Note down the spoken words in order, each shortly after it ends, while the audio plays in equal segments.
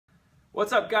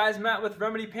What's up, guys? Matt with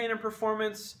Remedy Pain and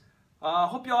Performance.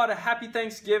 Hope you all had a happy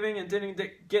Thanksgiving and didn't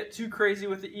get too crazy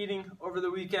with the eating over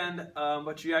the weekend,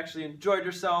 but you actually enjoyed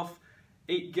yourself,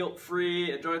 ate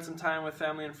guilt-free, enjoyed some time with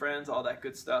family and friends, all that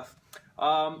good stuff.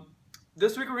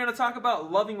 This week we're going to talk about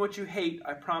loving what you hate.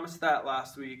 I promised that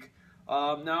last week.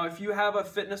 Now, if you have a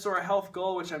fitness or a health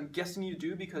goal, which I'm guessing you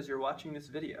do because you're watching this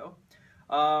video,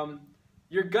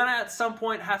 you're gonna at some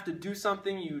point have to do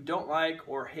something you don't like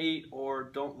or hate or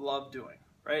don't love doing,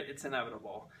 right? It's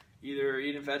inevitable. Either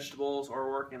eating vegetables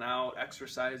or working out,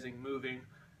 exercising, moving,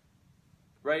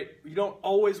 right? You don't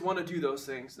always want to do those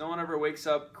things. No one ever wakes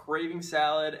up craving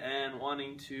salad and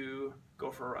wanting to go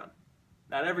for a run.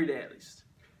 Not every day, at least.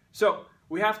 So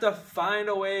we have to find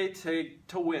a way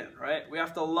to win, right? We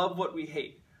have to love what we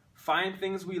hate. Find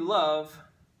things we love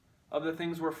of the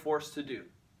things we're forced to do.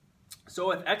 So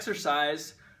with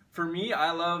exercise, for me,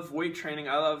 I love weight training.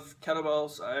 I love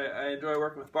kettlebells. I enjoy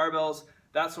working with barbells,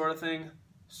 that sort of thing.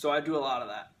 So I do a lot of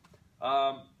that.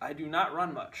 I do not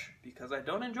run much because I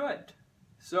don't enjoy it.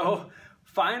 So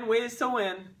find ways to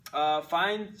win.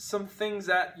 Find some things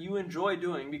that you enjoy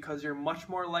doing because you're much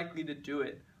more likely to do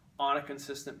it on a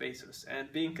consistent basis.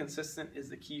 And being consistent is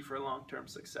the key for long-term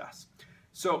success.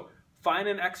 So find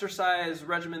an exercise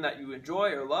regimen that you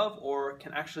enjoy or love or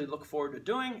can actually look forward to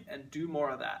doing and do more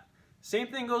of that. Same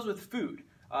thing goes with food.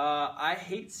 I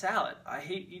hate salad. I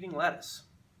hate eating lettuce.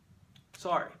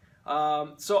 Sorry.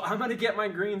 So I'm going to get my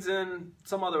greens in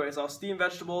some other ways. I'll steam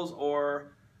vegetables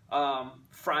or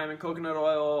fry them in coconut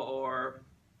oil or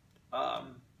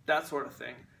that sort of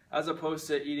thing, as opposed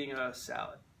to eating a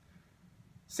salad.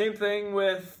 Same thing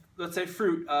with, let's say,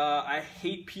 fruit. I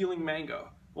hate peeling mango.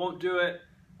 Won't do it.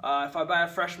 If I buy a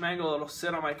fresh mango, it'll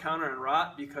sit on my counter and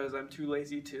rot because I'm too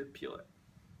lazy to peel it.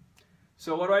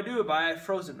 So what do? I buy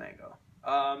frozen mango.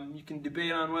 You can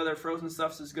debate on whether frozen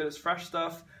stuff's as good as fresh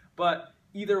stuff, but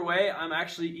either way, I'm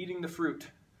actually eating the fruit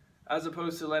as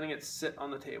opposed to letting it sit on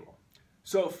the table.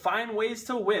 So find ways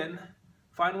to win.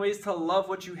 Find ways to love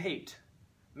what you hate.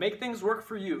 Make things work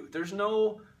for you. There's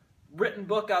no written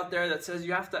book out there that says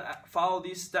you have to follow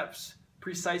these steps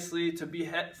precisely to be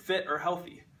fit or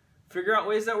healthy. Figure out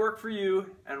ways that work for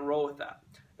you and roll with that.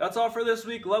 That's all for this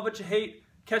week. Love what you hate.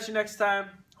 Catch you next time.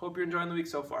 Hope you're enjoying the week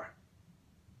so far.